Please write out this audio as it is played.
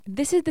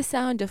This is the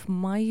sound of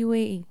my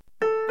UAE.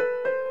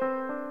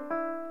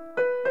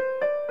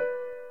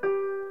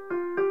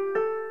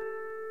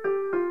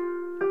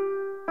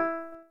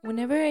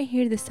 Whenever I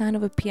hear the sound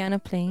of a piano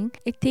playing,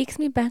 it takes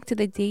me back to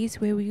the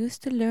days where we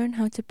used to learn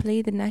how to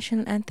play the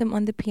national anthem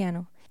on the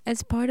piano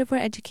as part of our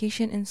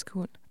education in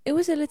school. It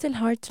was a little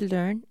hard to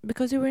learn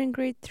because we were in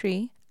grade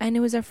 3 and it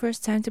was our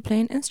first time to play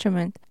an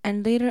instrument,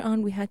 and later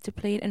on we had to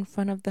play it in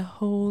front of the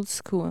whole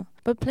school.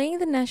 But playing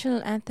the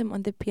national anthem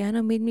on the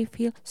piano made me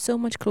feel so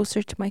much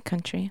closer to my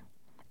country.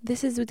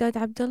 This is Udad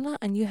Abdullah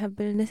and you have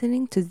been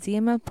listening to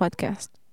ZML Podcast.